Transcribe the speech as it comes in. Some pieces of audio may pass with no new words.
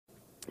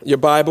your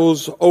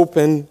Bibles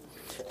open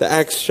to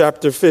Acts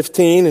chapter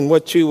 15, and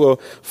what you will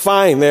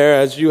find there,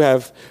 as you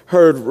have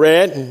heard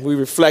read, and we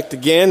reflect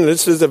again,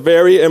 this is a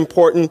very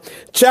important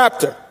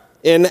chapter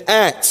in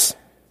Acts.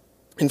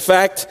 In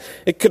fact,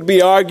 it could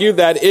be argued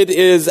that it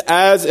is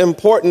as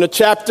important a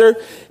chapter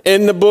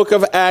in the book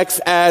of Acts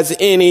as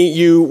any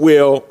you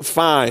will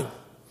find.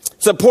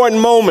 It's an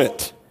important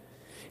moment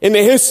in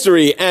the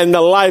history and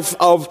the life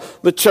of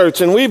the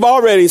church. And we've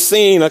already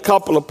seen a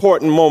couple of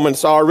important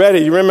moments already.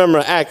 You remember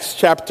Acts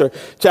chapter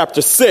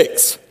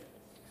 6.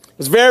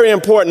 It's a very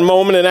important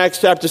moment in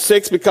Acts chapter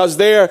 6 because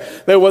there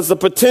was the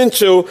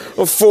potential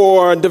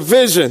for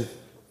division,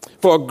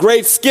 for a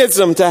great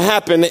schism to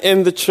happen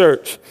in the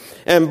church.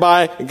 And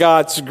by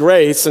God's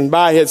grace and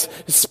by his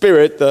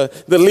Spirit, the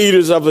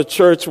leaders of the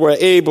church were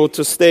able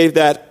to stave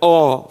that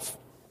off.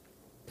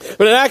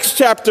 But in Acts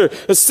chapter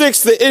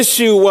 6, the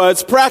issue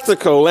was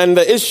practical and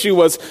the issue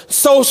was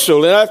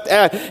social. It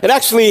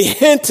actually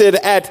hinted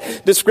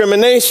at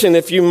discrimination,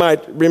 if you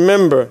might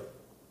remember.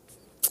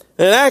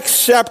 In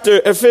Acts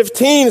chapter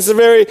 15, it's a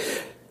very,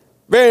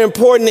 very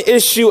important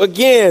issue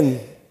again.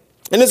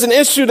 And it's an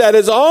issue that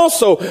is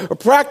also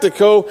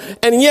practical,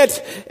 and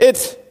yet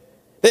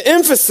the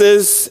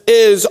emphasis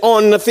is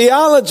on the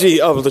theology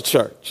of the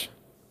church.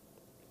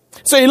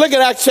 So you look at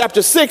Acts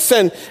chapter 6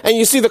 and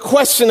you see the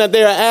question that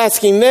they're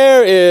asking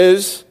there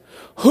is,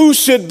 who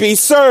should be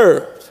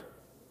served?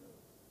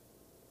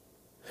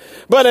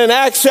 But in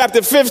Acts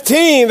chapter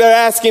 15, they're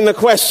asking the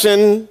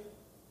question,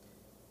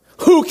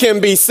 who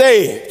can be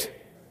saved?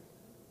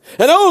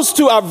 And those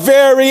two are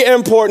very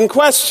important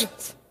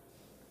questions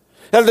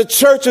that the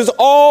church is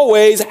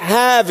always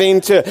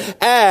having to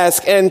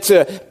ask and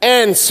to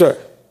answer.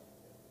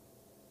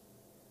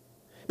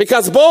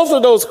 Because both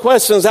of those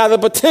questions have the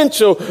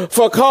potential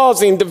for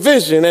causing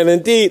division, and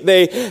indeed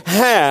they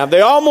have. They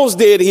almost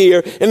did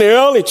here in the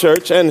early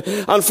church, and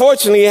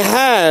unfortunately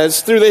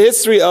has, through the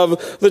history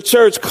of the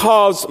church,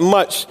 caused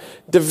much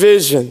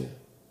division.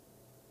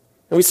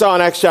 And we saw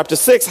in Acts chapter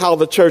 6 how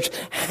the church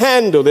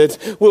handled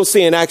it. We'll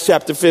see in Acts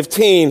chapter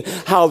 15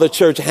 how the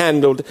church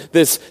handled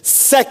this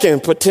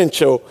second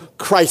potential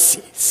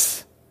crisis.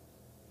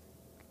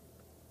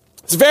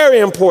 It's a very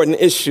important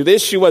issue. The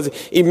issue was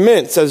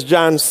immense, as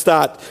John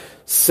Stott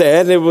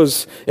said. It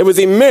was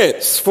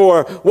immense,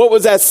 for what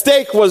was at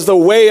stake was the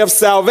way of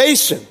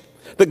salvation.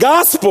 The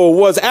gospel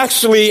was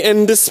actually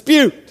in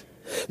dispute.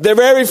 The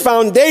very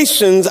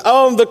foundations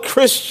of the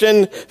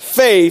Christian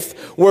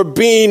faith were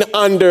being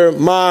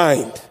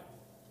undermined.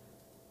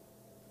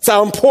 That's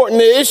how important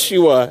the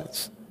issue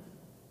was.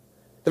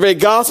 The very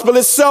gospel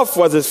itself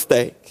was at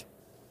stake.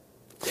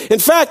 In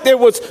fact, it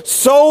was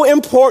so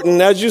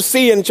important, as you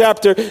see in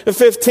chapter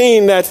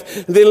 15,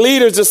 that the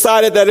leaders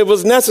decided that it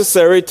was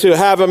necessary to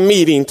have a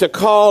meeting, to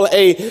call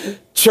a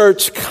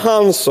church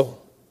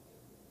council,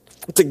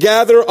 to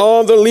gather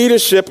all the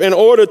leadership in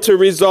order to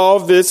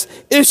resolve this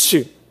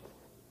issue.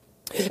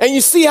 And you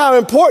see how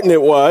important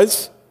it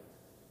was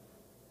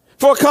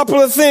for a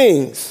couple of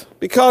things,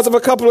 because of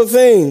a couple of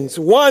things.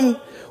 One,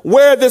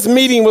 where this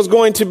meeting was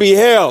going to be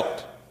held.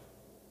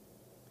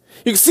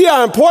 You can see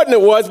how important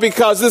it was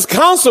because this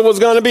council was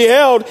going to be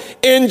held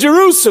in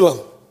Jerusalem.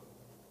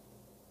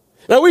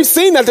 Now, we've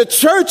seen that the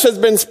church has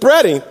been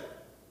spreading.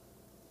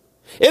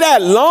 It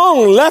had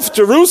long left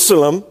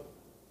Jerusalem.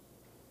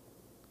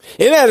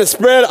 It had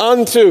spread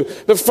unto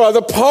the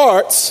further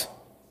parts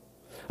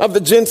of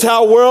the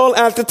Gentile world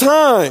at the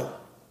time.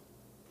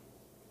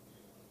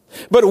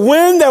 But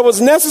when there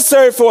was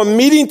necessary for a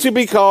meeting to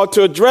be called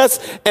to address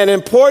an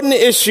important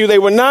issue, they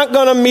were not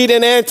going to meet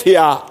in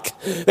Antioch.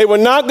 They were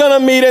not going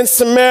to meet in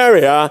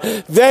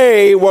Samaria.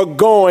 They were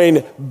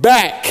going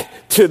back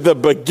to the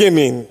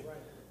beginning.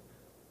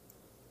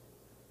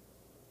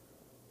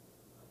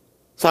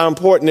 That's how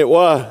important it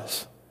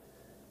was.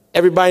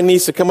 Everybody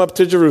needs to come up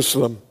to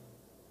Jerusalem.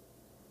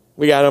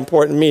 We got an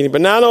important meeting.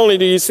 But not only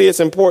do you see its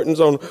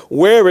importance on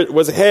where it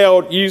was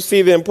held, you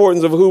see the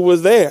importance of who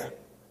was there.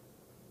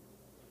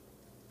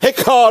 It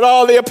called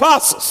all the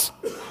apostles.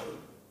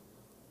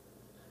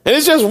 And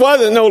it just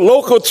wasn't no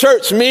local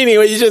church meeting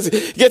where you just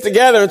get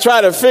together and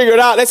try to figure it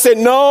out. They said,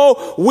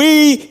 no,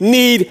 we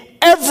need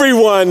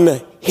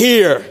everyone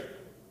here.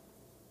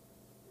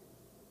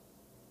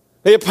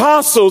 The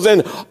apostles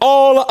and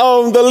all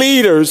of the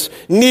leaders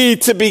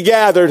need to be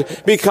gathered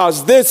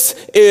because this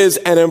is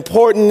an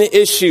important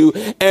issue.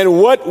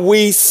 And what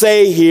we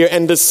say here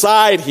and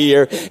decide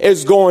here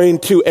is going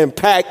to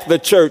impact the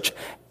church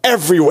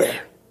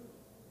everywhere.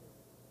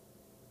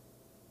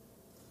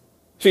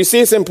 So you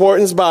see its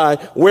importance by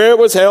where it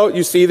was held.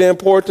 You see the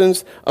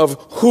importance of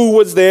who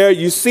was there.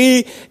 You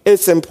see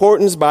its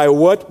importance by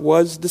what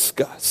was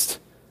discussed.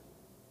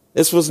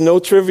 This was no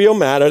trivial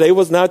matter. They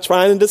was not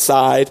trying to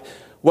decide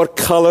what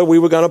color we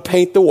were going to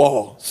paint the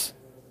walls.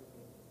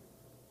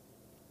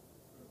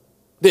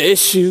 The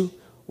issue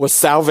was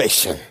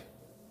salvation.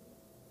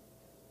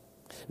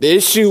 The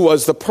issue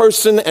was the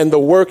person and the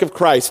work of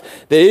Christ.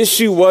 The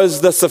issue was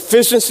the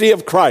sufficiency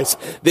of Christ.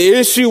 The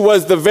issue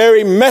was the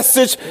very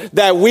message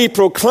that we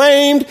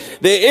proclaimed.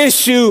 The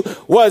issue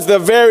was the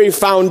very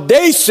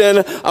foundation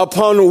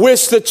upon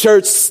which the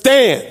church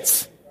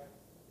stands.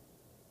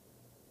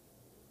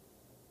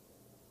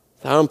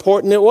 How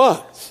important it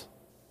was.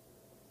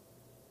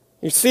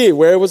 You see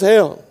where it was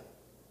held.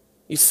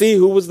 You see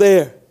who was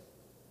there.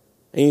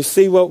 And you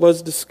see what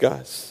was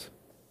discussed.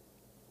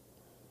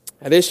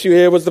 That issue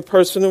here was the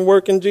person and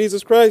work in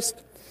Jesus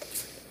Christ.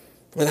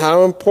 And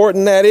how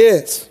important that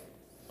is.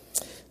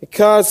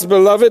 Because,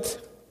 beloved,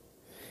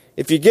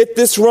 if you get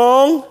this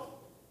wrong,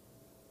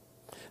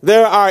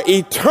 there are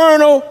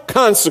eternal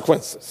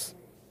consequences.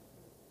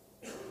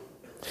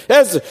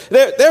 There's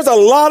a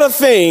lot of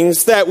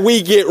things that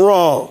we get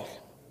wrong.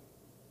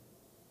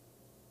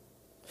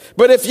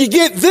 But if you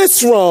get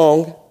this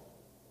wrong,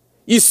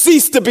 you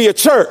cease to be a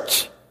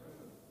church.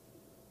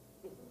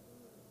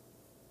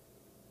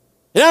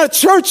 You're not a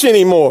church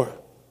anymore.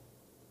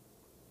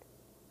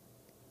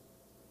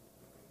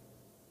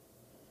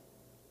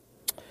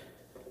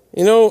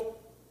 You know,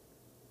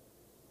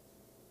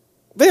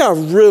 there are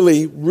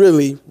really,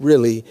 really,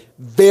 really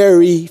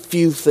very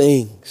few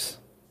things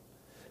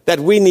that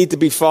we need to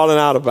be falling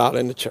out about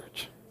in the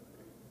church.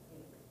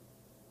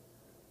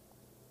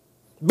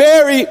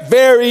 Very,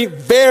 very,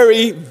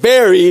 very,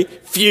 very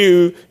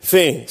few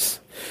things.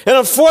 And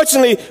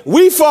unfortunately,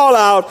 we fall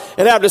out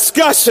and have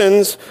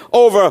discussions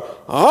over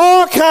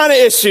all kind of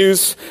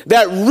issues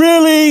that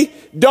really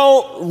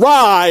don't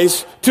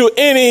rise to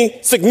any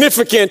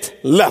significant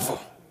level.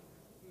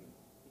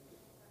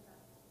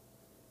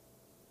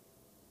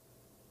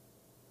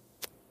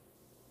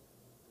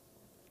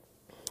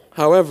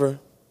 However,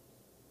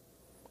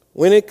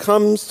 when it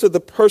comes to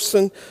the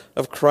person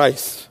of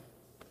Christ,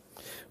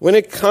 when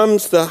it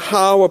comes to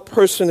how a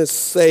person is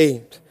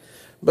saved,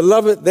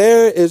 beloved,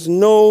 there is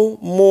no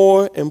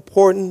more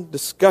important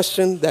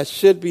discussion that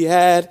should be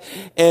had,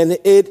 and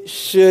it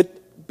should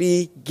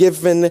be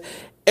given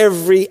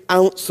every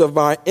ounce of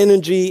our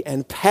energy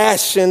and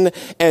passion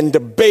and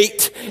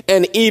debate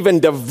and even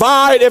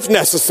divide if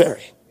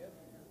necessary.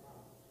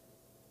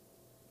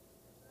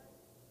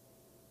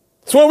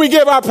 It's what we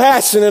give our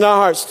passion and our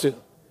hearts to.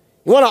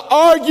 You want to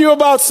argue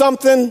about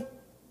something?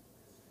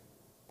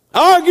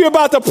 Argue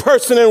about the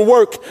person and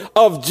work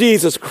of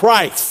Jesus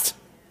Christ.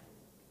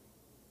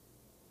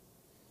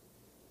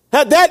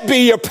 Have that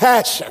be your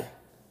passion.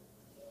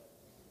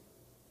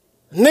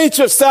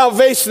 Nature of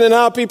salvation and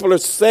how people are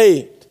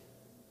saved.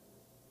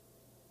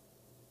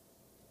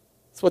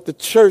 That's what the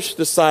church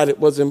decided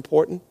was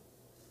important.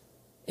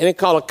 And they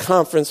called a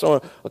conference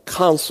or a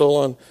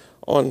council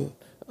on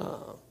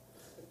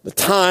the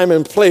time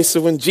and place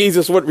of when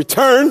Jesus would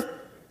return.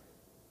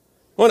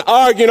 When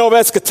arguing over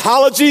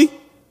eschatology,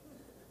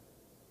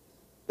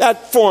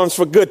 that forms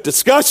for good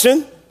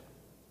discussion.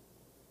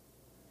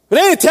 But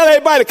they didn't tell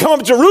everybody to come up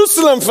to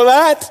Jerusalem for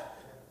that.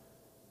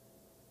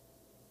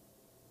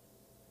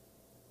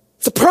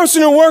 It's the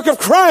person and work of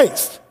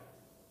Christ.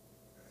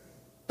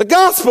 The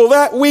gospel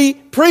that we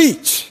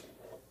preach.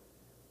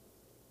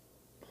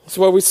 That's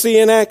what we see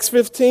in Acts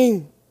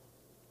 15.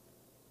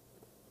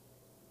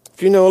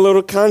 If you know a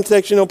little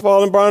context, you know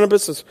Paul and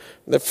Barnabas,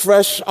 they're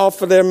fresh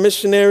off of their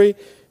missionary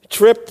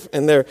trip,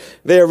 and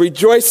they're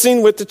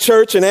rejoicing with the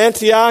church in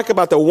Antioch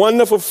about the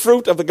wonderful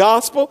fruit of the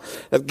gospel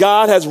that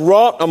God has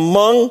wrought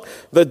among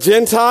the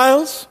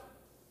Gentiles.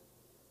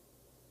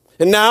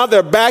 And now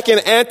they're back in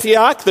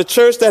Antioch, the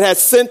church that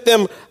has sent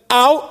them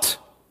out.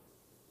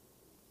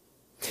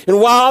 And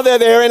while they're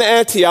there in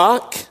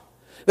Antioch,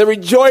 they're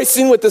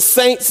rejoicing with the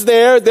saints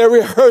there. They're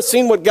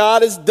rehearsing what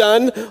God has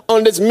done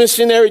on this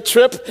missionary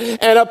trip.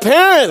 And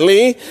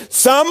apparently,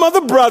 some of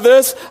the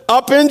brothers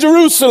up in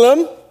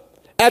Jerusalem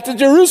at the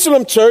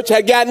Jerusalem church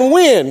had gotten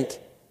wind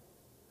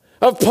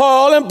of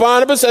Paul and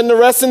Barnabas and the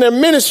rest of their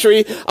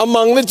ministry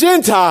among the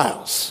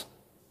Gentiles.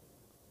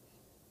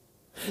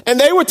 And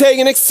they were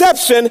taking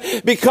exception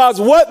because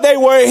what they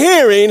were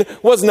hearing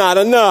was not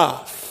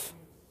enough.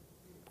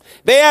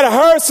 They had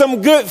heard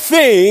some good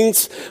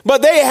things,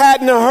 but they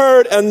hadn't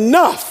heard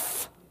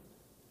enough.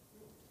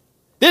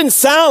 Didn't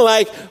sound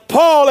like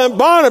Paul and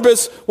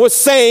Barnabas were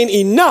saying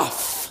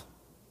enough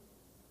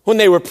when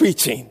they were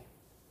preaching.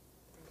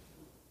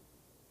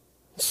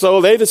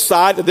 So they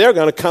decide that they're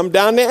going to come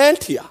down to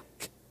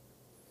Antioch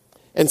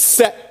and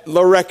set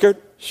the record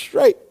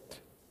straight.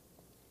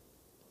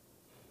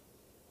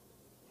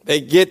 They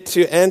get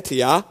to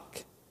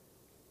Antioch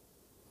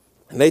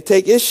and they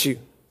take issue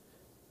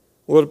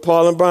with what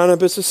Paul and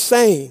Barnabas are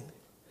saying.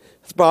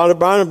 Paul and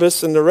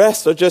Barnabas and the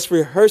rest are just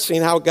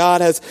rehearsing how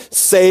God has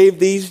saved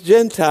these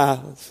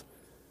Gentiles.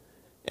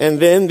 And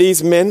then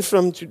these men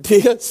from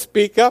Judea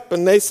speak up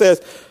and they say,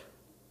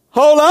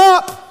 hold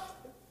up.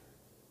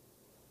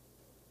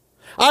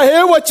 I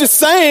hear what you're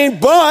saying,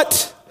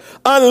 but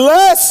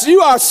unless you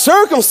are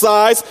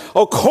circumcised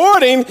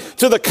according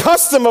to the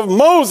custom of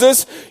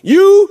Moses,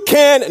 you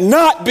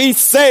cannot be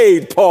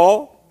saved,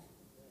 Paul.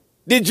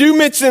 Did you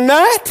mention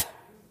that?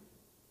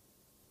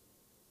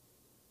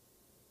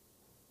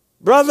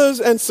 brothers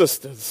and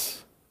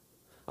sisters,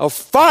 a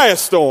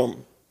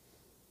firestorm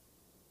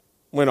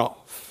went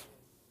off.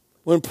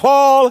 When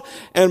Paul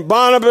and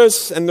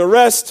Barnabas and the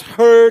rest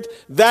heard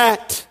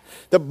that,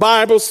 the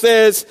Bible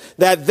says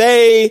that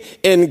they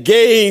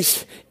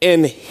engaged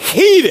in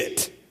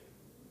heated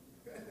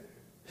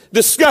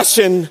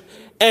discussion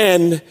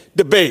and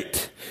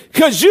debate.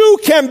 Because you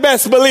can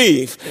best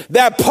believe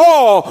that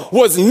Paul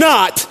was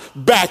not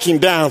backing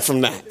down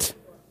from that.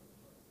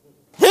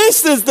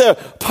 This is the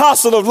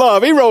apostle of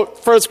love. He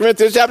wrote 1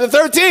 Corinthians chapter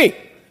 13.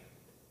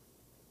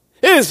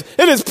 It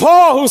is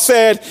Paul who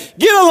said,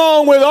 get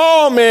along with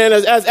all men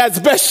as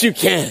best you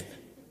can.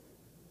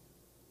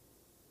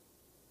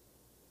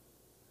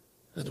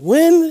 And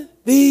when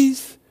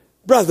these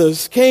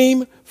brothers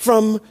came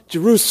from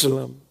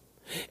Jerusalem,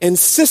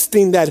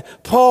 insisting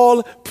that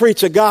Paul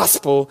preach a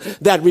gospel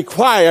that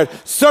required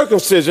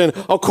circumcision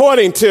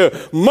according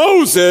to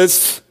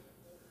Moses,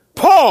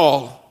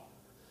 Paul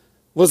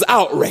was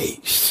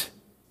outraged.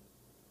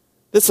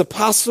 This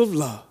apostle of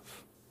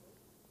love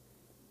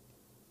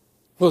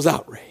was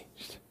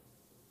outraged.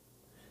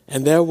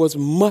 And there was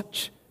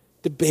much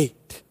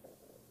debate.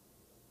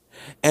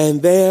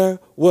 And there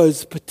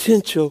was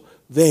potential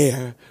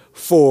there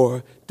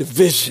for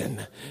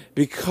division,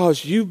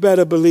 because you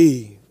better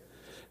believe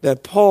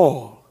that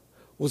Paul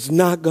was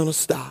not going to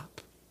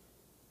stop.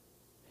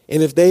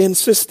 And if they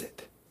insisted,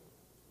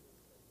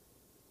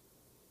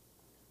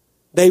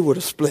 they would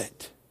have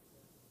split.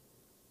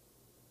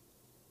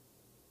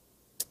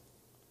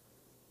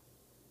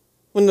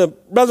 When the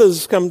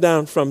brothers come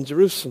down from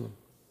Jerusalem,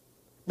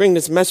 bring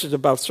this message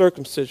about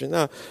circumcision.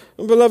 Now,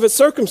 beloved,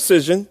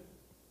 circumcision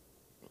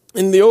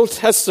in the Old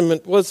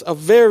Testament was a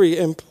very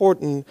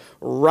important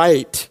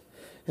rite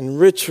and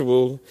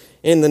ritual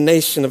in the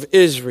nation of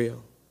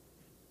Israel.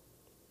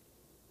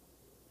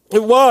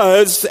 It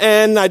was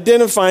an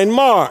identifying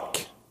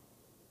mark,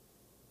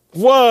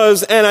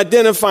 was an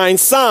identifying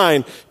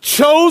sign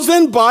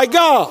chosen by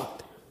God.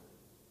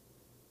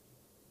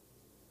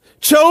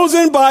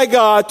 Chosen by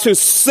God to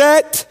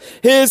set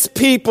his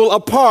people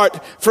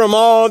apart from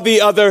all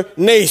the other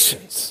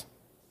nations.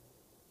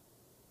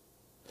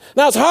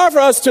 Now, it's hard for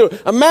us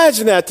to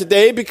imagine that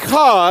today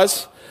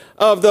because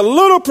of the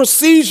little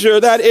procedure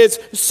that is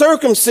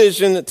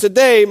circumcision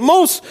today.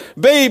 Most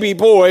baby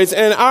boys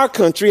in our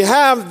country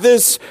have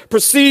this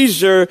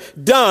procedure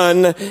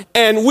done,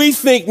 and we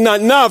think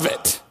nothing of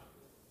it.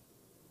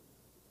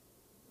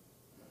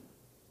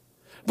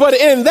 But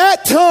in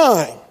that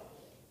time,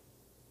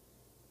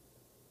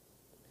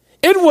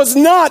 it was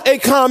not a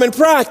common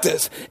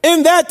practice.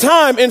 In that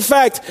time, in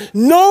fact,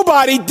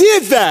 nobody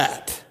did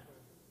that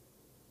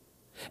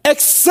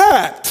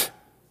except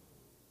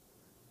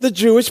the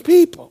Jewish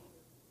people.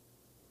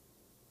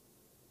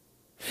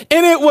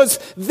 And it was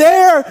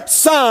their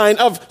sign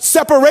of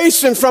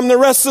separation from the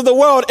rest of the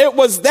world. It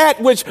was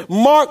that which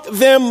marked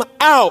them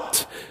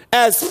out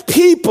as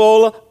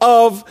people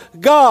of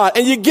God.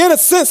 And you get a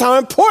sense how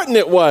important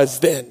it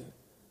was then.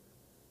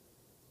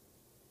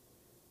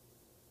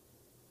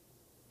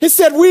 He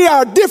said, we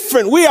are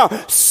different. We are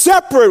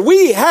separate.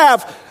 We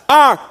have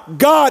our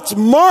God's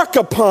mark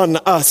upon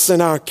us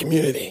in our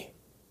community.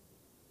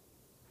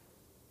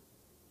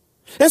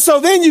 And so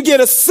then you get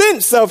a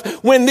sense of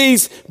when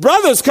these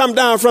brothers come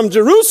down from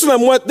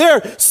Jerusalem, what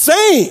they're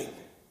saying.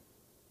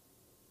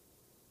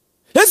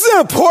 This is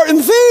an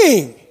important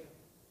thing.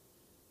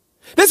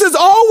 This has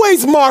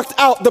always marked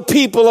out the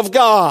people of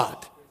God.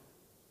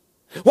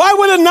 Why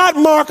would it not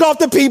mark off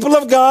the people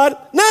of God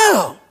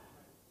now?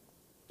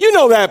 You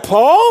know that,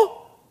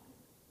 Paul.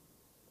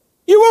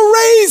 You were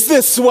raised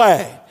this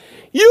way.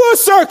 You were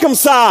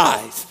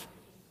circumcised.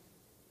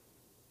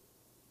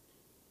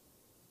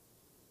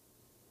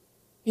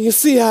 You can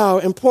see how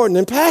important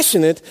and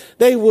passionate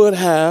they would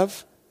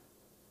have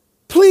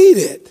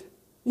pleaded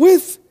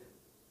with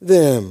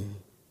them.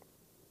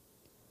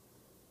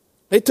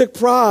 They took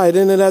pride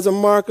in it as a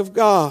mark of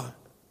God.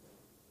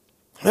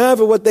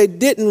 However, what they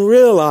didn't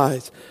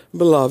realize,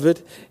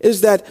 beloved,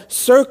 is that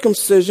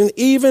circumcision,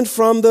 even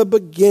from the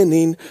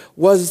beginning,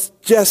 was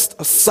just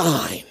a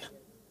sign.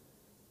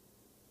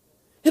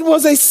 It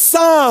was a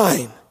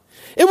sign.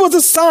 It was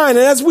a sign.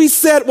 And as we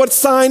said what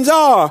signs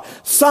are,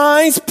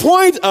 signs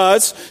point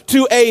us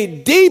to a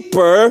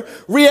deeper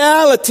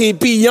reality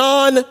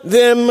beyond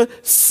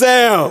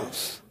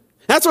themselves.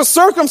 That's what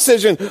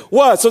circumcision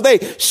was. So they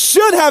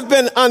should have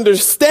been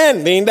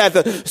understanding that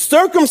the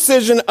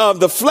circumcision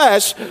of the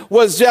flesh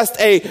was just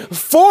a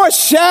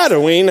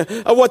foreshadowing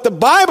of what the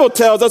Bible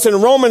tells us in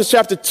Romans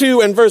chapter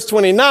 2 and verse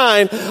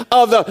 29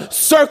 of the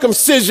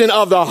circumcision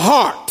of the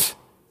heart.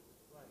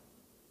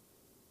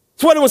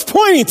 That's what it was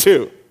pointing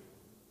to.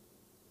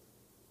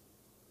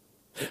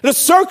 The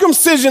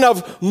circumcision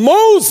of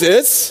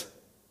Moses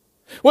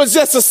was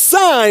just a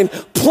sign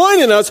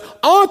pointing us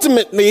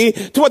ultimately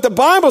to what the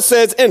Bible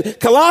says in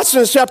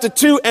Colossians chapter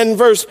 2 and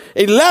verse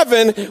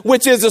 11,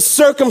 which is the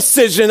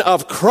circumcision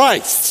of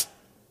Christ.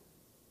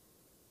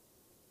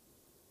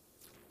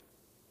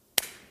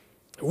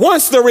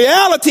 Once the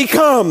reality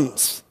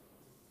comes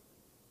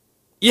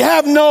You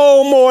have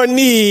no more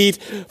need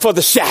for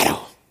the shadow.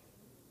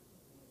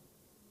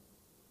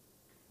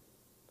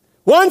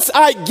 Once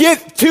I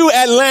get to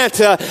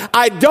Atlanta,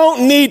 I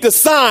don't need the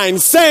sign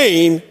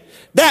saying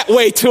that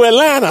way to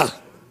Atlanta.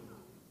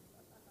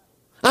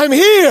 I'm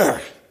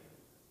here.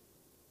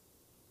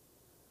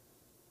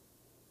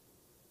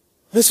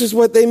 This is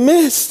what they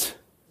missed.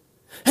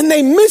 And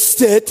they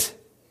missed it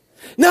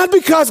not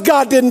because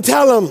God didn't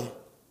tell them.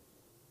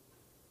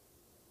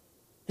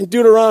 In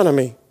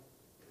Deuteronomy,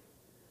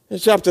 in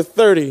chapter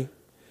 30,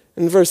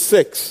 in verse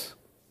 6,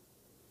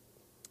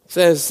 it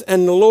says,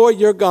 "And the Lord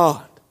your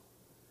God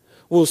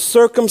will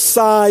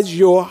circumcise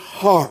your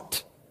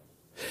heart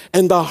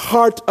and the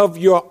heart of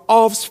your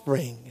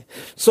offspring,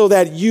 so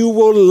that you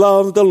will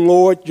love the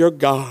Lord your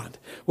God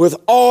with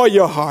all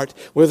your heart,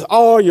 with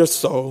all your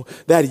soul,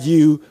 that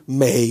you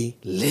may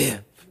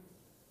live."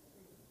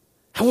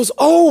 That was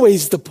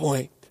always the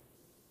point.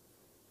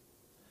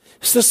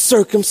 It's the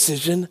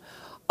circumcision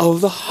of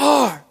the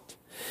heart.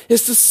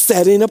 It's the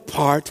setting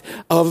apart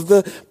of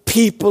the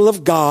people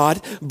of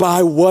God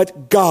by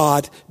what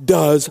God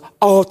does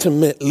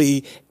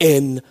ultimately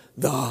in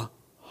the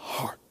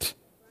heart.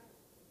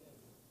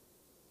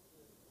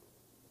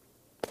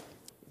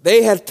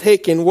 They had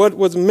taken what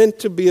was meant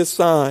to be a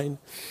sign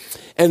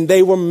and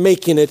they were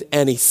making it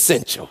an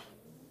essential.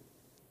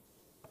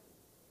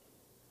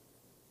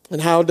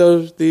 And how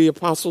does the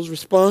apostles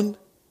respond?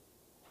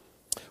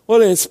 Well,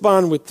 they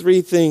respond with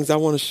three things I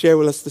want to share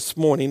with us this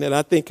morning that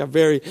I think are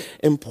very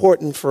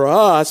important for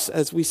us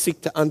as we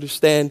seek to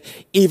understand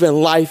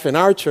even life in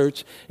our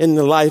church, in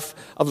the life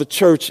of the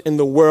church in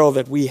the world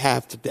that we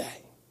have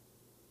today.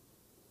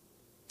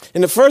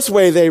 In the first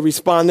way, they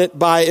responded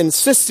by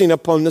insisting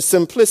upon the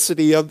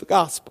simplicity of the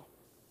gospel.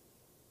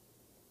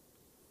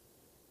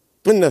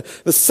 And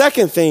the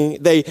second thing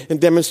they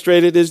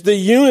demonstrated is the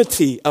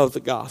unity of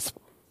the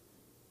gospel.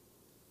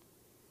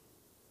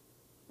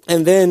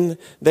 And then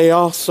they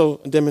also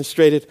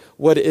demonstrated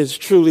what is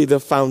truly the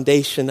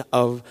foundation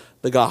of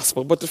the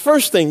gospel. But the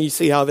first thing you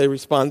see how they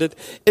responded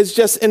is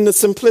just in the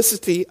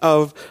simplicity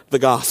of the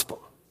gospel.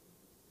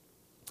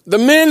 The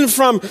men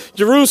from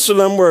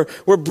Jerusalem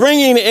were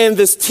bringing in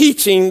this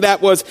teaching that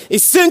was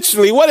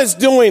essentially what it's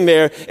doing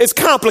there is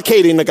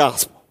complicating the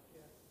gospel.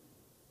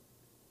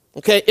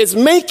 Okay, it's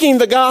making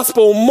the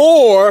gospel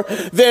more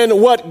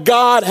than what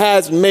God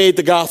has made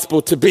the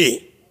gospel to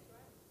be.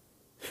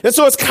 And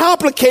so it's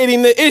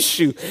complicating the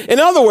issue. In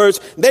other words,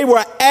 they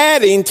were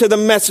adding to the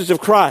message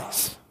of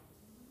Christ.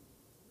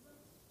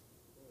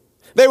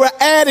 They were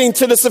adding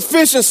to the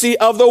sufficiency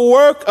of the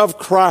work of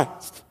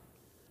Christ.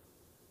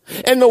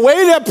 And the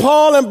way that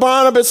Paul and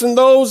Barnabas and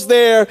those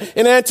there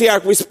in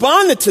Antioch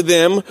responded to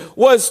them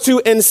was to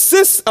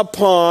insist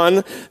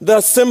upon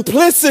the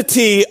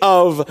simplicity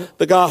of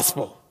the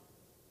gospel.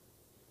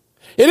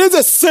 It is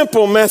a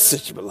simple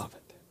message, beloved.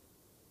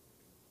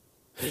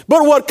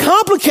 But what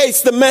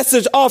complicates the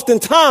message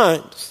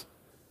oftentimes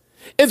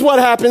is what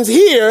happens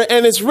here,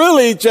 and it's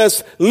really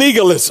just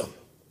legalism.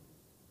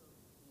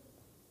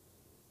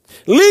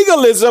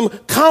 Legalism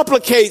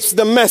complicates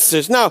the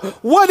message. Now,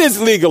 what is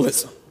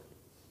legalism?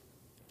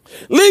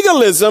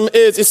 Legalism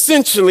is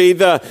essentially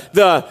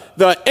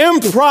the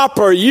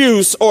improper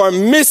use or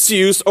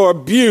misuse or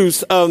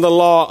abuse of the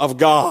law of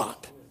God.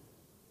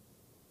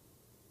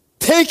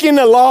 Taking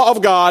the law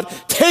of God,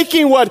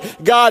 taking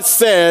what God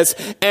says,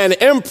 and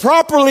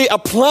improperly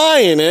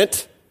applying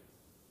it,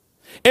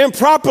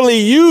 improperly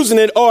using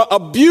it, or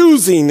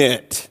abusing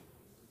it.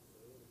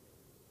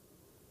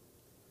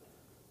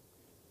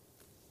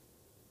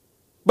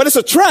 But it's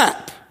a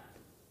trap.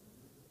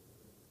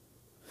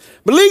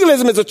 But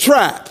legalism is a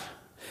trap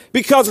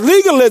because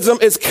legalism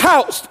is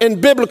couched in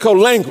biblical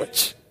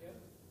language.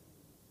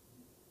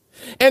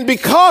 And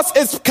because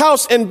it's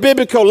couched in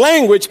biblical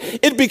language,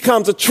 it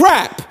becomes a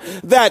trap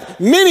that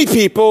many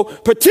people,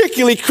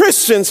 particularly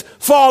Christians,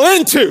 fall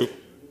into.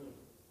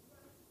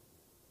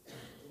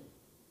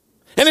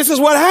 And this is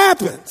what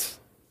happens.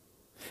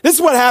 This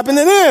is what happened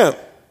to them.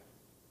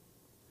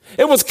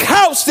 It was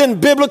couched in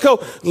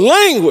biblical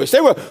language.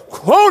 They were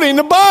quoting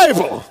the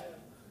Bible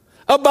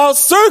about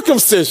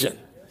circumcision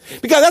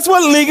because that's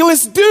what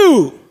legalists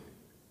do.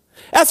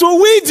 That's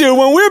what we do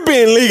when we're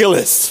being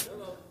legalists.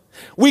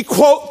 We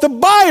quote the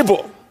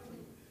Bible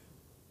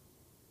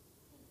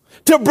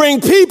to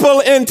bring people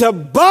into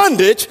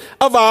bondage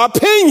of our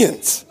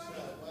opinions.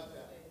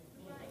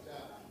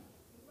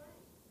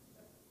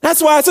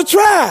 That's why it's a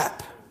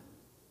trap.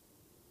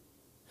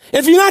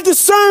 If you're not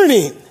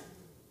discerning,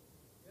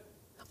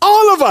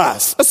 all of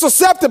us are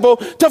susceptible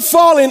to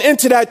falling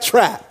into that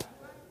trap.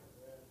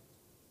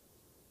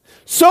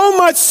 So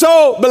much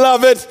so,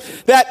 beloved,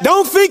 that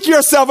don't think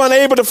yourself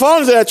unable to fall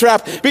into that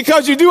trap,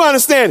 because you do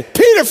understand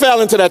Peter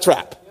fell into that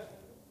trap.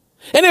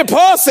 And then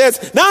Paul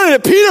says not only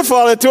did Peter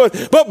fall into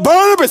it, but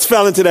Barnabas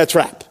fell into that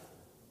trap.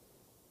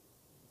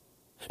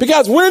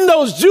 Because when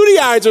those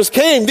Judaizers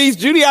came,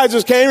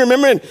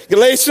 remember in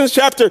Galatians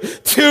chapter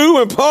 2,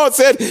 when Paul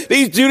said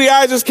these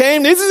Judaizers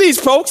came,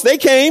 these folks, they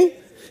came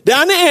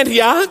down to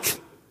Antioch,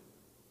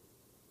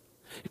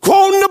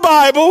 quoting the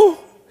Bible,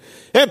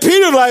 And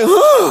Peter's like,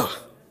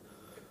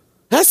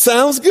 that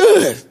sounds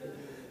good.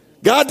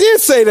 God did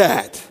say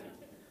that.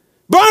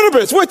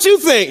 Barnabas, what you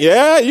think?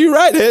 Yeah, you're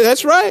right.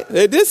 That's right.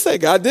 They did say,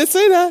 God did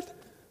say that.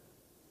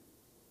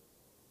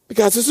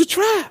 Because it's a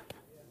trap.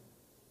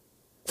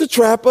 It's a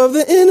trap of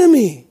the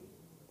enemy.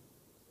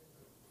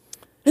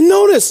 And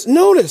notice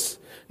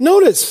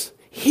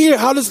here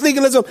how this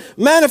legalism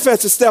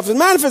manifests itself. It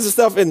manifests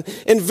itself in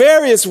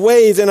various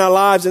ways in our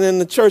lives and in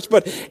the church.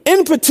 But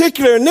in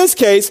particular, in this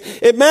case,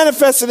 it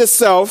manifested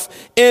itself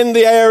in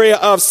the area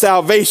of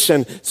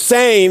salvation,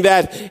 saying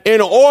that in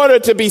order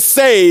to be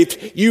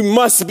saved, you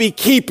must be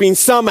keeping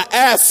some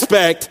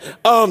aspect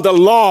of the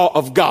law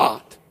of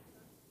God.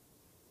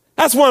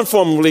 That's one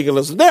form of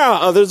legalism. There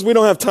are others. We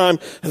don't have time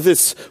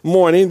this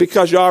morning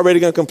because you're already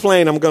going to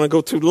complain I'm going to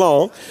go too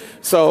long.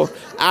 So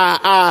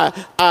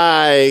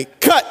I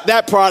cut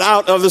that part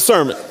out of the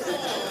sermon.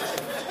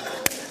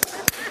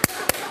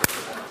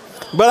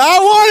 But I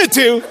wanted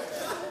to.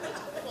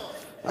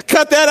 I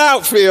cut that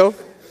out, Phil.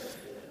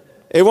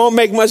 It won't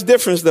make much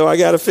difference, though. I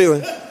got a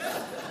feeling.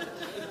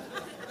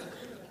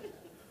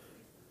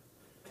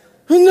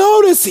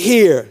 Notice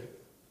here.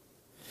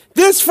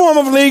 This form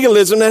of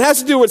legalism that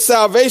has to do with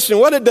salvation,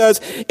 what it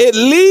does, it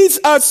leads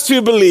us to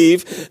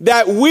believe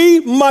that we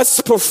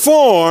must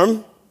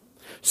perform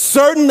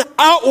certain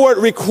outward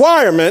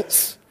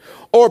requirements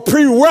or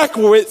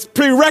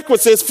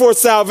prerequisites for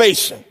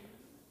salvation.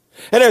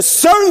 And there's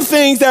certain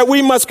things that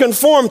we must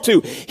conform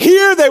to.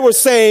 Here they were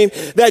saying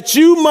that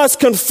you must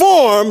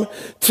conform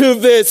to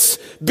this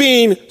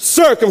being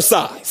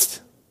circumcised.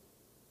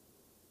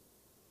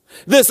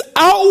 This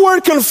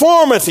outward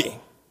conformity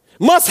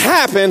must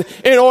happen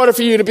in order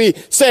for you to be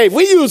saved.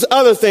 We use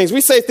other things.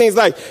 We say things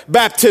like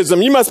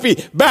baptism. You must be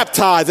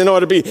baptized in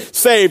order to be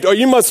saved. Or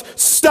you must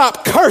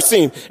stop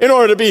cursing in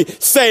order to be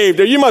saved.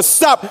 Or you must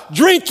stop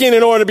drinking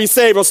in order to be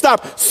saved. Or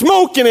stop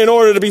smoking in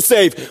order to be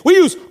saved. We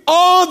use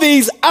all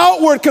these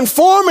outward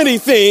conformity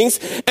things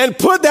and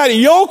put that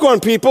yoke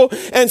on people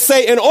and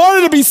say, in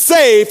order to be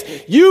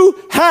saved,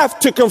 you have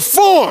to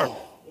conform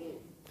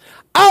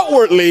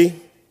outwardly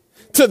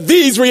to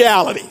these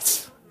realities.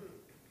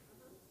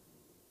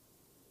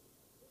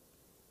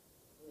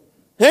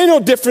 It ain't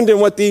no different than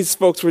what these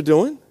folks were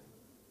doing.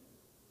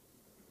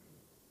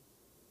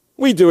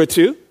 We do it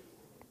too.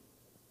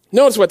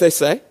 Notice what they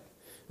say.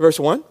 Verse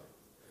 1.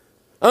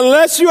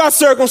 Unless you are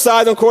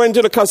circumcised according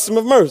to the custom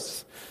of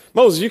Moses.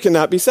 Moses, you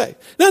cannot be saved.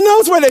 Now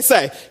notice what they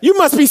say. You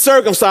must be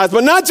circumcised,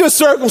 but not just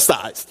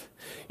circumcised.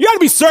 You got to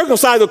be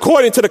circumcised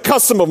according to the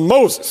custom of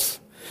Moses.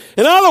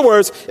 In other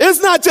words,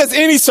 it's not just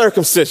any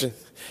circumcision.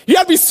 You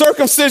got to be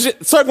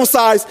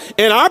circumcised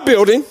in our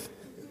building,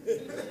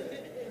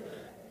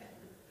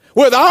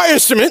 with our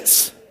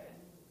instruments,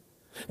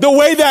 the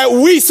way that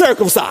we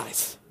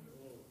circumcise.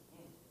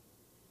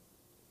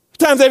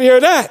 Times have you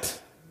heard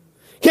that?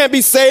 Can't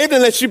be saved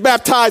unless you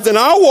baptize in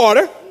our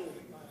water,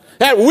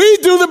 that we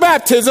do the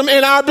baptism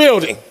in our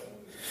building.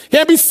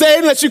 Can't be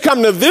saved unless you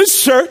come to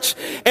this church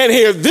and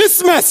hear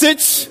this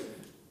message.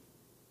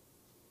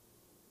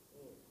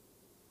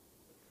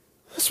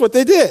 That's what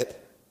they did.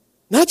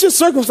 Not just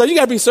circumcised. You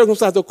got to be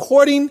circumcised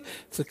according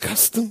to the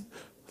custom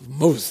of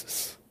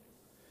Moses.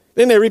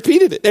 Then they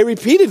repeated it. They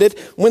repeated it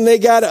when they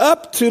got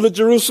up to the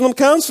Jerusalem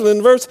council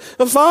in verse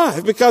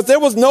 5, because there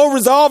was no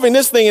resolving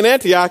this thing in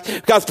Antioch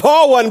because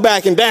Paul wasn't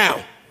backing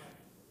down.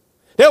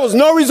 There was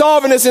no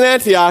resolving this in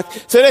Antioch.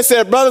 So they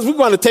said, brothers, we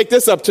want to take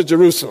this up to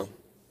Jerusalem.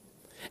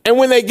 And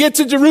when they get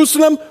to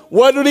Jerusalem,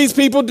 what do these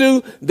people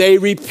do? They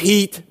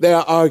repeat their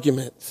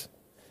arguments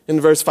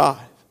in verse 5.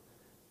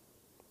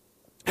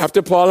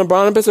 After Paul and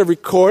Barnabas had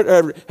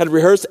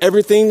rehearsed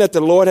everything that the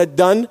Lord had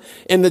done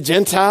in the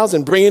Gentiles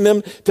and bringing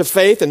them to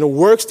faith and the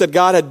works that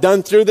God had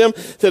done through them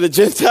to the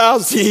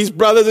Gentiles, these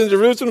brothers in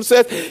Jerusalem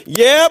said,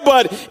 yeah,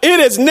 but it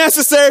is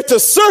necessary to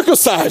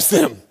circumcise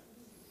them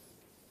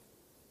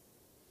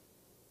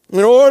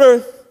in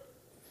order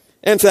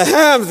and to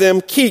have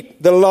them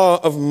keep the law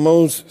of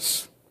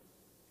Moses.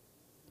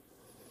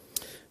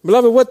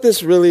 Beloved, what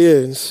this really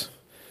is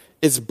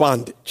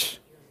bondage.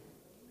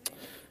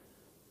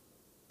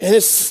 And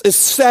it's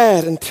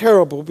sad and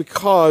terrible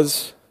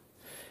because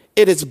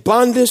it is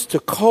bondage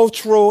to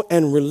cultural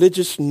and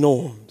religious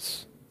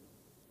norms.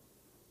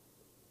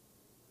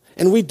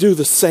 And we do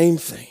the same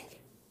thing.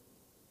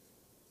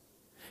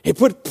 It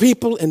put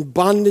people in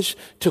bondage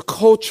to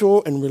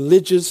cultural and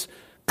religious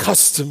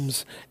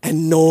customs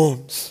and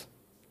norms.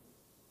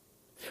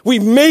 We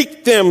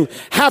make them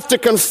have to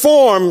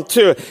conform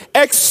to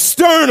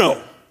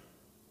external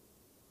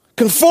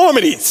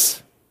conformities.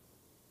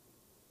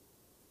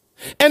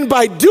 And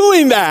by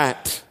doing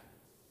that,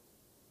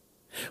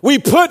 we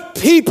put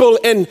people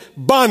in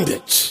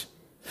bondage,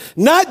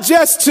 not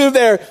just to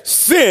their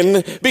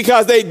sin,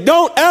 because they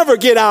don't ever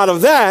get out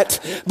of that,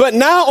 but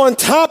now on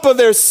top of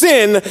their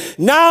sin,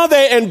 now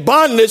they're in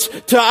bondage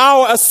to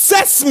our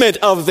assessment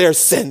of their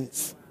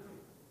sins.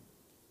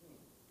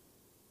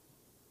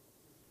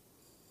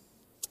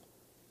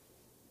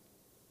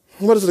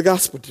 What does the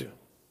gospel do?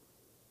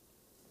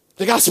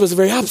 The gospel is the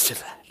very opposite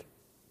of that.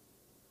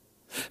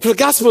 For the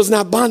gospel is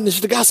not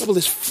bondage. The gospel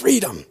is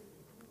freedom.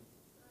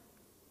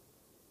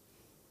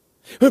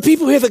 When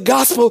people hear the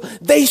gospel,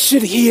 they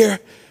should hear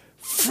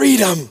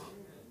freedom.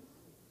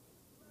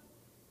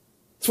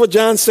 That's what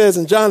John says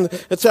in John.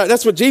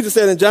 That's what Jesus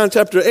said in John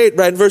chapter 8,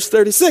 right in verse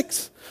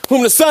 36.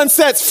 Whom the Son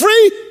sets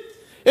free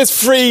is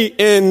free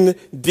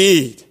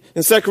indeed.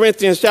 In 2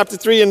 Corinthians chapter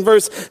 3 and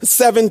verse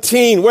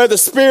 17, where the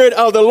Spirit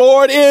of the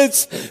Lord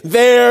is,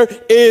 there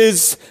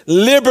is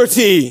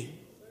liberty.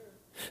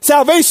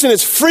 Salvation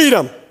is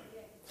freedom.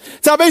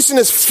 Salvation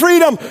is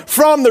freedom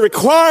from the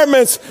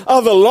requirements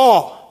of the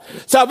law.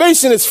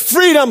 Salvation is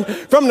freedom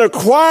from the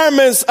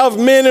requirements of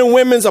men and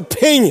women's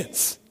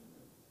opinions.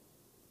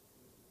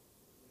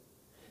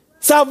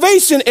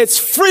 Salvation is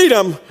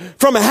freedom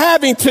from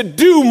having to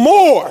do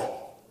more.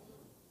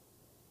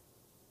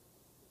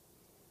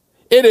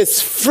 It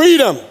is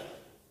freedom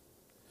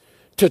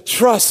to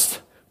trust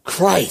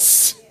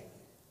Christ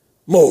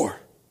more.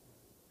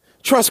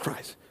 Trust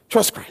Christ.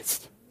 Trust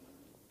Christ.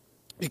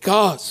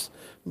 Because,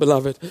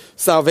 beloved,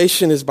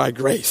 salvation is by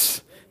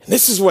grace. And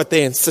this is what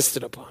they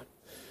insisted upon.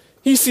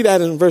 You see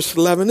that in verse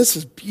 11. This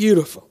is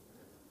beautiful.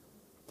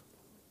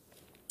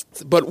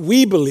 But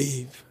we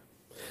believe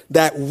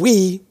that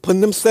we, put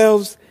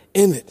themselves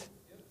in it.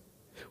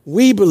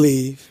 We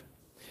believe.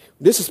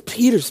 This is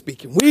Peter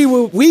speaking.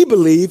 We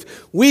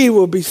believe we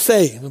will be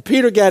saved. And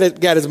Peter got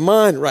his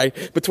mind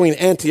right between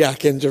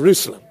Antioch and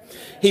Jerusalem.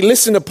 He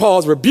listened to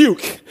Paul's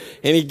rebuke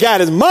and he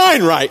got his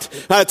mind right.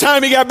 By the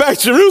time he got back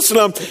to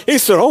Jerusalem, he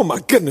said, oh my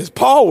goodness,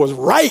 Paul was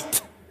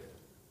right.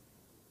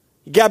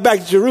 He got back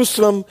to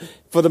Jerusalem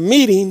for the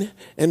meeting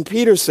and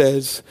Peter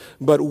says,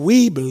 but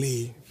we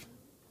believe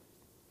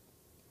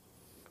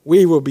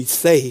we will be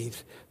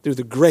saved through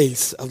the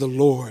grace of the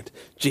Lord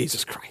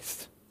Jesus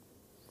Christ.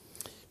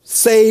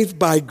 Saved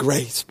by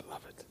grace,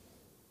 beloved.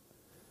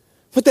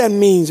 What that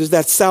means is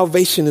that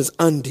salvation is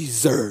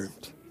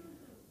undeserved.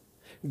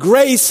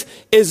 Grace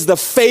is the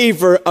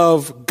favor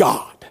of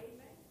God.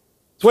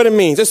 That's what it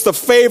means. It's the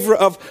favor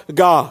of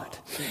God.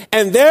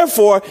 And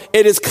therefore,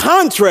 it is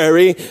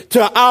contrary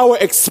to our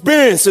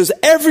experiences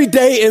every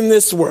day in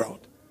this world.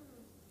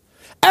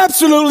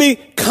 Absolutely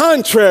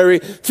contrary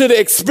to the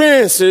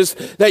experiences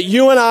that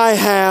you and I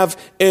have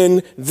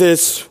in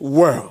this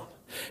world.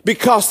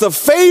 Because the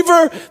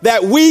favor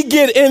that we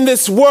get in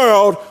this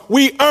world,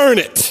 we earn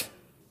it.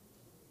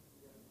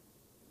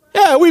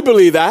 Yeah, we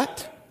believe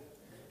that.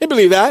 We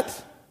believe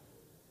that.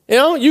 You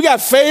know, you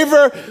got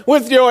favor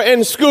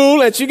in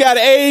school and you got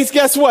A's.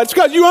 Guess what? It's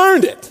because you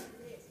earned it.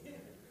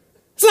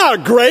 It's not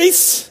a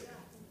grace.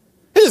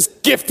 It's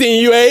just gifting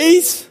you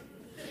A's.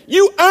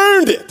 You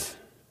earned it.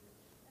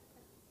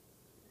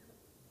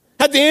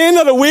 At the end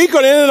of the week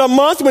or the end of the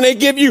month when they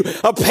give you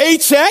a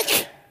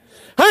paycheck,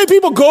 how many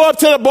people go up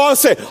to the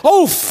boss and say,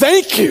 oh,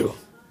 thank you.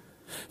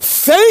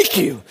 Thank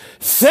you.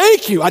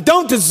 Thank you. I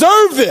don't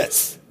deserve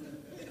this.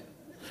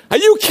 Are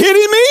you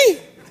kidding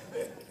me?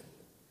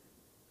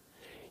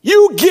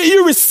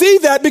 You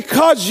receive that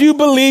because you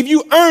believe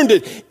you earned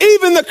it.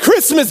 Even the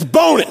Christmas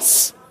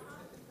bonus.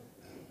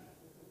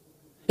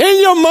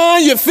 In your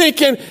mind, you're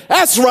thinking,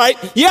 that's right.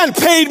 You hadn't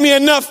paid me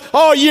enough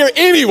all year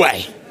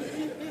anyway.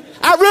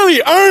 I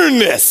really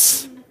earned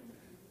this.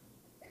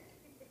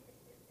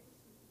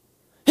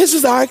 This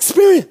is our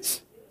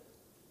experience.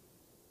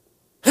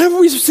 Whenever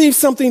we receive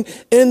something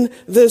in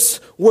this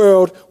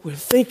world, we're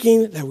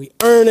thinking that we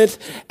earn it.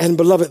 And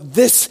beloved,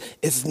 this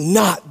is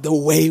not the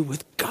way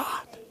with God.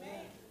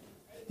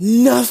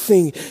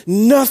 Nothing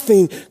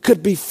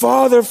could be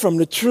farther from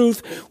the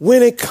truth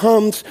when it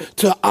comes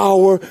to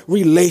our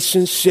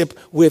relationship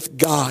with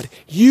God.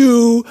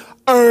 You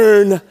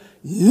earn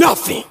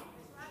nothing.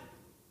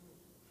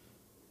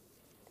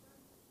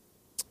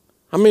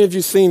 How many of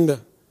you seen the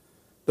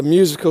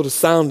musical, The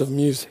Sound of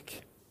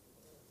Music?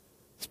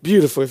 It's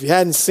beautiful. If you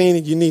hadn't seen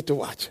it, you need to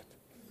watch it.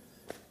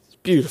 It's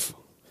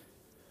beautiful.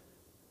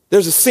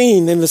 There's a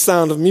scene in The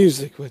Sound of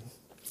Music with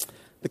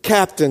the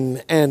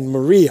captain and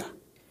Maria.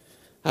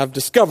 I've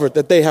discovered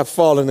that they have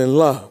fallen in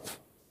love.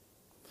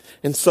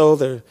 And so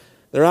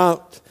they're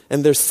out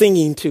and they're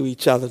singing to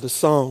each other the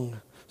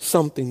song,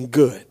 Something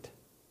Good.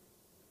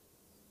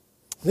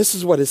 This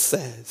is what it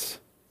says.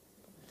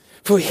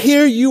 For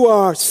here you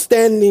are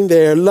standing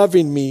there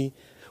loving me,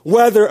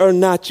 whether or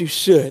not you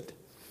should.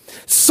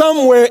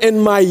 Somewhere in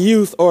my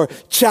youth or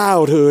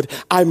childhood,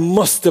 I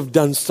must have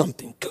done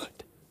something good.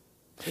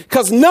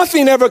 Because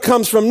nothing ever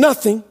comes from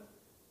nothing.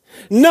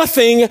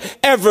 Nothing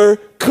ever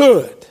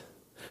could.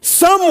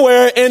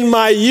 Somewhere in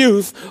my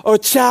youth or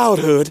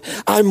childhood,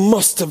 I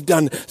must have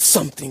done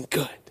something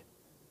good.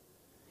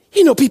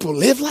 You know, people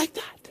live like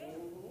that.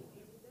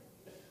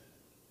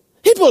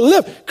 People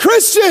live,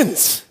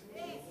 Christians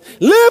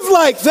live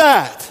like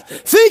that,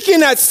 thinking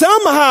that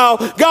somehow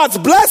God's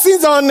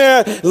blessings on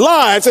their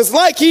lives, it's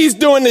like he's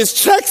doing these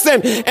checks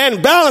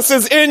and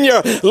balances in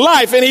your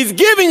life, and he's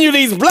giving you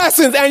these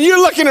blessings, and you're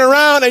looking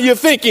around and you're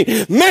thinking,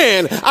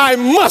 man, I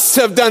must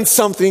have done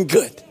something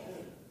good.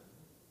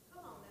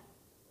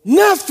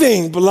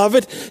 Nothing,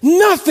 beloved,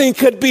 nothing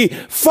could be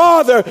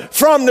farther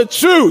from the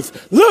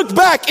truth. Look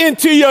back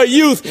into your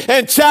youth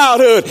and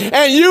childhood,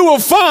 and you will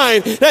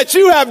find that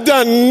you have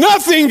done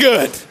nothing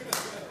good.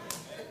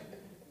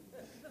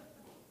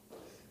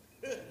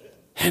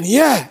 And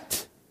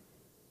yet,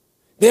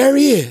 there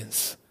he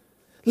is,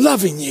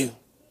 loving you,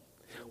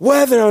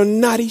 whether or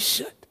not he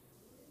should.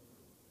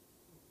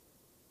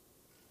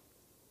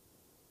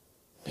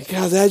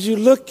 Because as you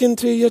look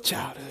into your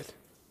childhood,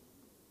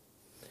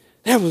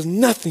 there was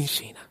nothing,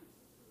 Sheena.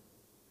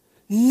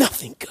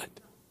 Nothing good.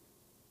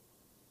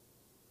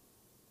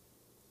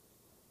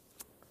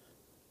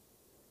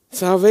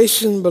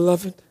 Salvation,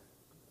 beloved,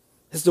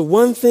 is the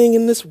one thing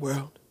in this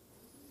world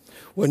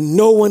where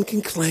no one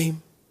can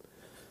claim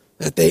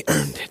that they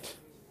earned it.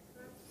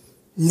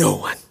 No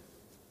one.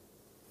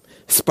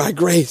 It's by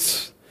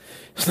grace.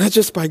 It's not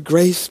just by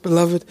grace,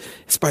 beloved.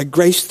 It's by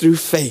grace through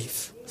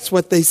faith. That's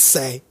what they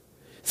say.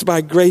 It's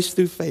by grace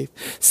through faith.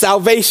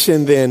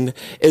 Salvation, then,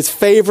 is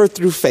favor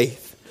through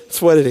faith.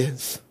 That's what it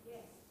is.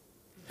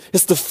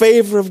 It's the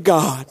favor of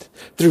God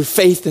through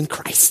faith in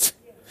Christ.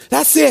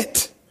 That's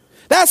it.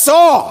 That's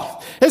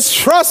all. It's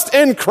trust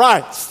in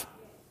Christ.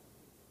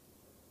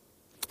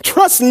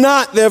 Trust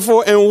not,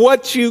 therefore, in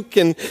what you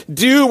can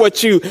do,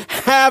 what you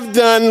have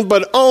done,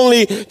 but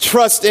only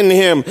trust in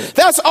him.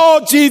 That's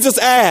all Jesus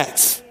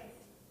asks.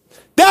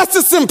 That's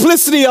the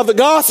simplicity of the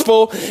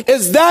gospel,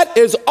 is that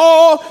is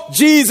all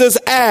Jesus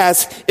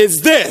asks,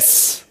 is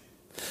this,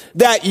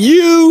 that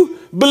you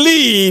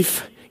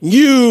believe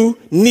you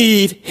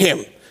need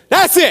him.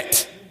 That's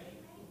it.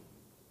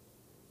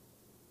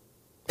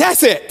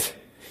 That's it.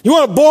 You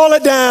want to boil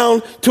it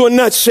down to a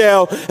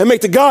nutshell and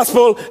make the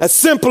gospel as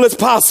simple as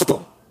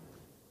possible.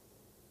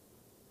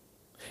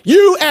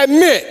 You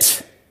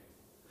admit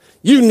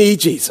you need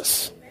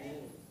Jesus,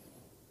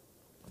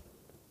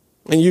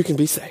 and you can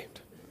be saved.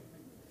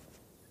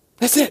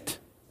 That's it.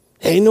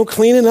 Ain't no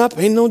cleaning up.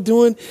 Ain't no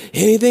doing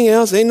anything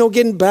else. Ain't no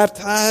getting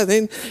baptized.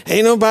 Ain't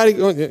nobody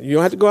going. You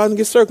don't have to go out and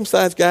get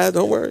circumcised, guys.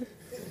 Don't worry.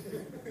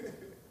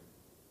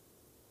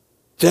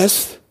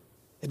 Just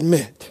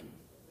admit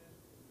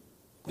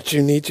that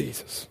you need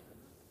Jesus.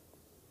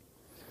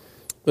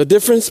 The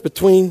difference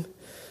between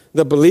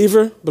the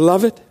believer,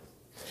 beloved,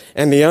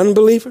 and the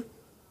unbeliever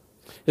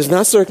is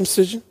not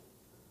circumcision.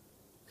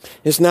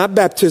 It's not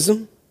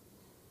baptism.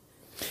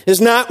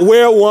 It's not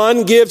where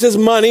one gives his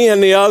money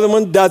and the other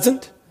one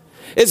doesn't.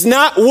 It's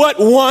not what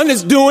one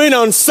is doing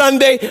on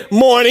Sunday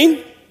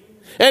morning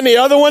and the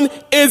other one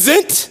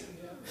isn't.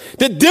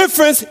 The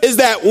difference is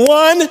that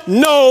one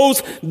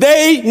knows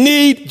they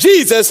need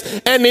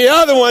Jesus and the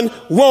other one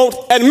won't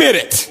admit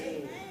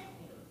it.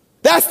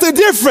 That's the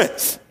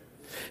difference.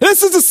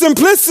 This is the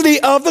simplicity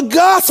of the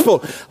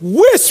gospel.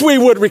 Wish we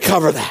would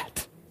recover that.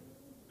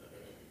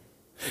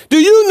 Do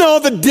you know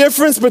the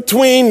difference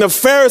between the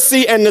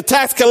Pharisee and the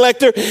tax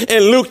collector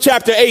in Luke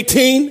chapter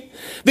 18?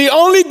 The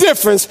only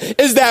difference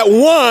is that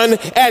one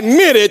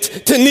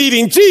admitted to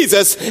needing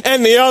Jesus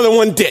and the other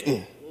one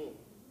didn't.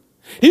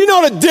 You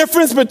know the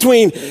difference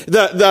between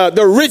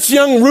the rich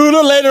young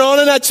ruler later on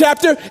in that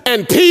chapter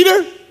and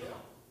Peter?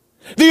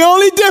 The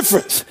only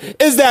difference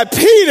is that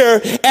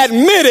Peter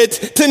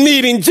admitted to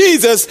needing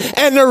Jesus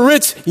and the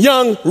rich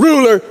young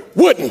ruler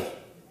wouldn't.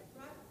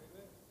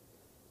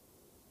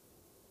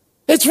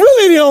 It's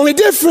really the only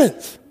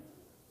difference.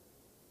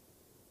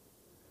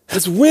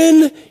 Because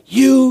when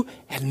you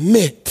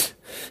admit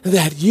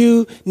that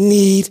you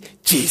need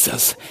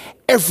Jesus,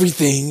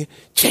 everything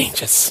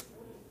changes.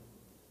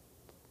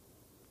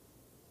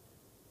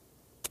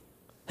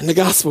 And the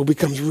gospel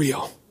becomes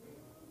real.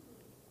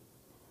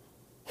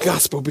 The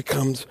gospel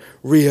becomes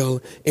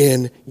real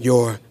in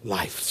your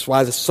life. That's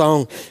why the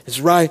song is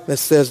right that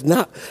says,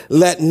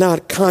 let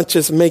not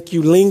conscience make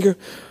you linger,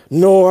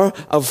 nor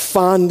of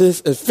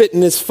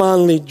fitness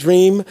fondly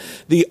dream.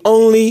 The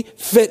only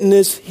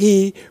fitness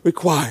he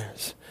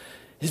requires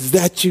is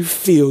that you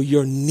feel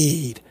your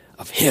need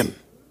of him.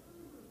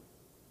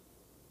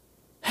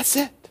 That's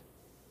it.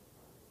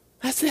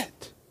 That's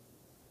it.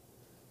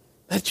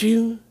 That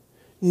you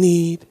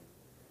need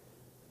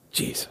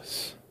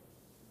Jesus.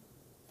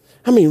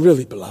 I mean,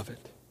 really, beloved.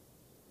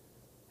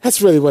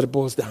 That's really what it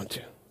boils down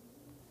to.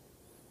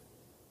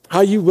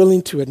 Are you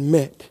willing to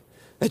admit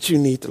that you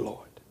need the Lord?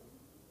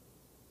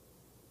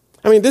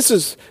 I mean, this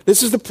is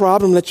the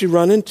problem that you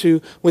run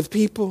into with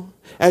people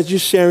as you're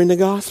sharing the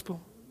gospel.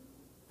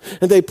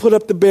 And they put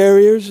up the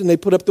barriers and they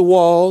put up the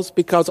walls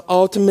because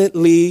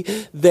ultimately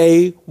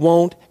they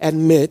won't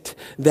admit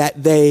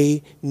that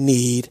they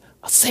need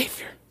a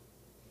Savior.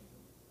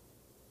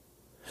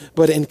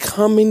 But in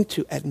coming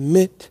to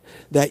admit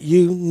that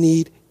you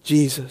need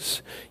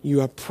Jesus,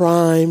 you are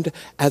primed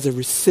as a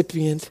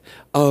recipient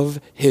of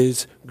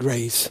his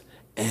grace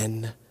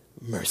and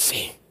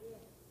mercy.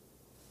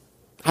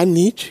 I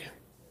need you.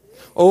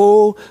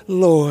 Oh,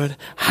 Lord,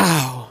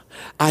 how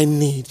I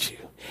need you.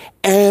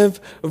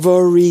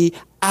 Every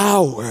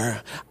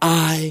hour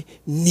I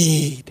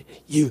need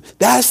you.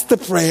 That's the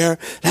prayer.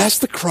 That's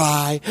the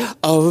cry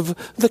of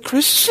the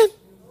Christian.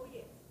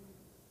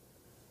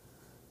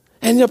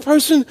 And the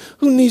person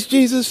who needs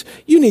Jesus,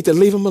 you need to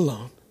leave him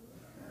alone.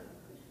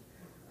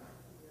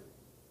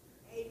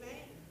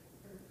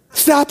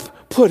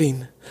 Stop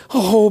putting a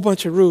whole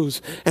bunch of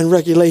rules and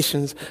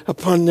regulations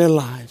upon their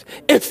lives.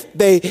 If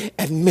they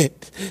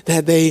admit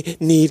that they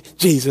need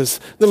Jesus,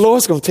 the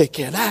Lord's going to take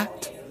care of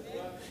that.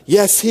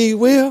 Yes, he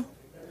will.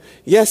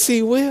 Yes,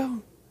 he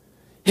will.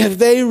 If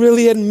they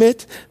really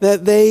admit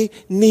that they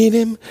need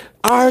him,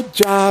 our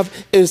job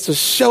is to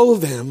show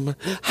them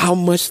how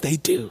much they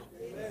do.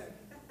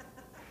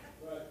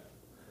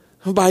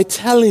 By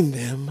telling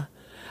them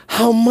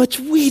how much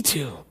we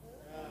do.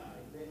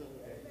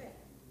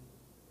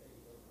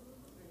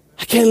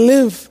 I can't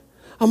live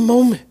a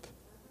moment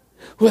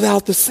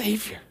without the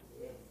Savior.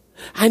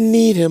 I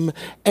need him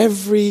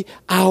every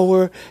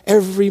hour,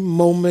 every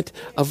moment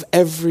of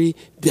every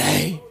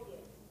day.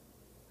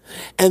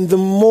 And the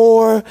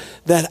more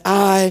that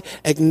I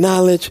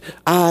acknowledge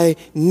I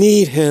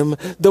need him,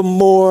 the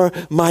more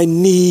my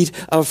need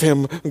of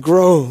him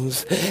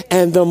grows.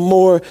 And the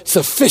more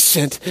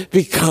sufficient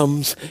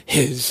becomes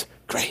his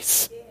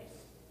grace.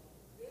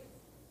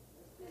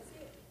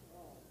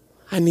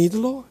 I need the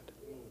Lord.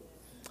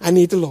 I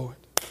need the Lord.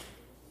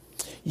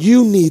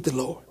 You need the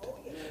Lord.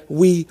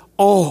 We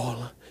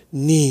all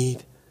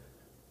need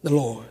the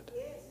Lord.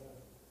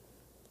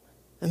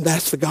 And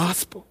that's the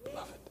gospel,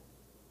 beloved.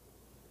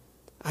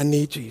 I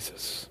need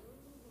Jesus.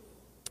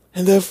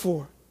 And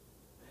therefore,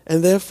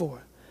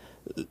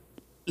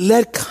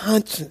 let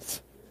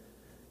conscience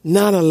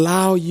not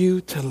allow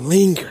you to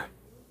linger.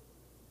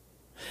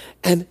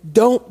 And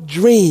don't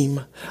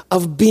dream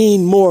of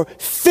being more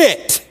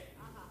fit,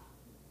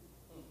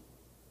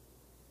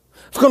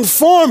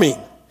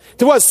 conforming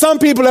to what some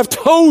people have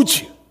told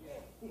you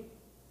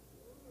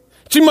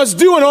that you must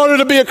do in order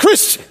to be a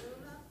Christian.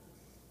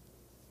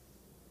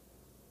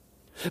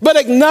 But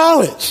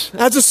acknowledge,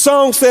 as the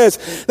song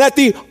says, that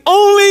the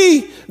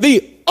only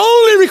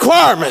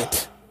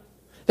requirement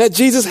that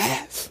Jesus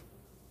has,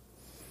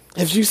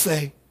 if you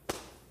say,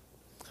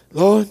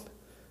 Lord,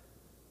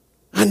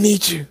 I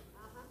need you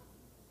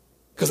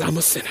because I'm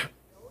a sinner.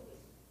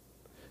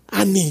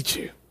 I need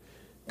you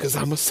because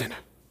I'm a sinner.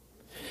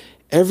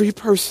 Every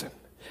person,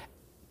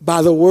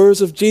 by the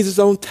words of Jesus'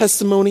 own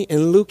testimony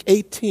in Luke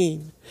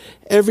 18,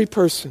 every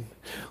person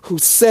who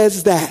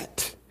says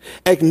that,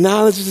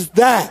 acknowledges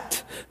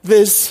that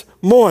this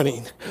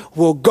morning,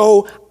 will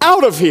go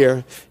out of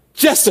here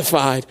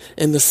justified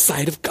in the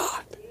sight of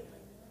God.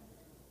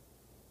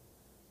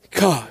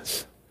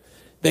 Because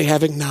they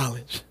have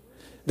acknowledged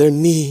their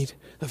need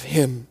of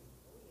him,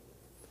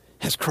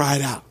 has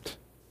cried out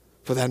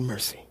for that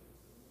mercy.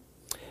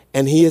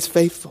 And he is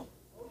faithful.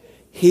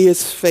 He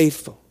is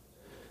faithful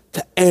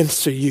to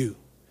answer you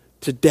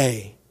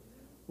today,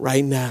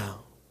 right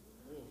now,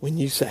 when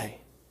you say,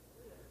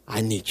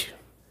 I need you.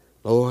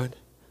 Lord,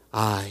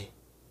 I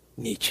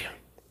need you.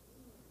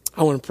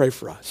 I want to pray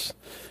for us.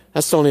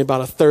 That's only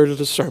about a third of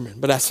the sermon,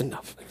 but that's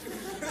enough.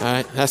 All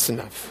right, that's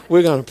enough.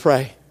 We're going to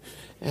pray,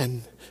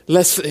 and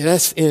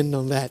let's end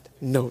on that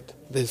note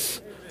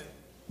this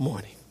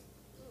morning.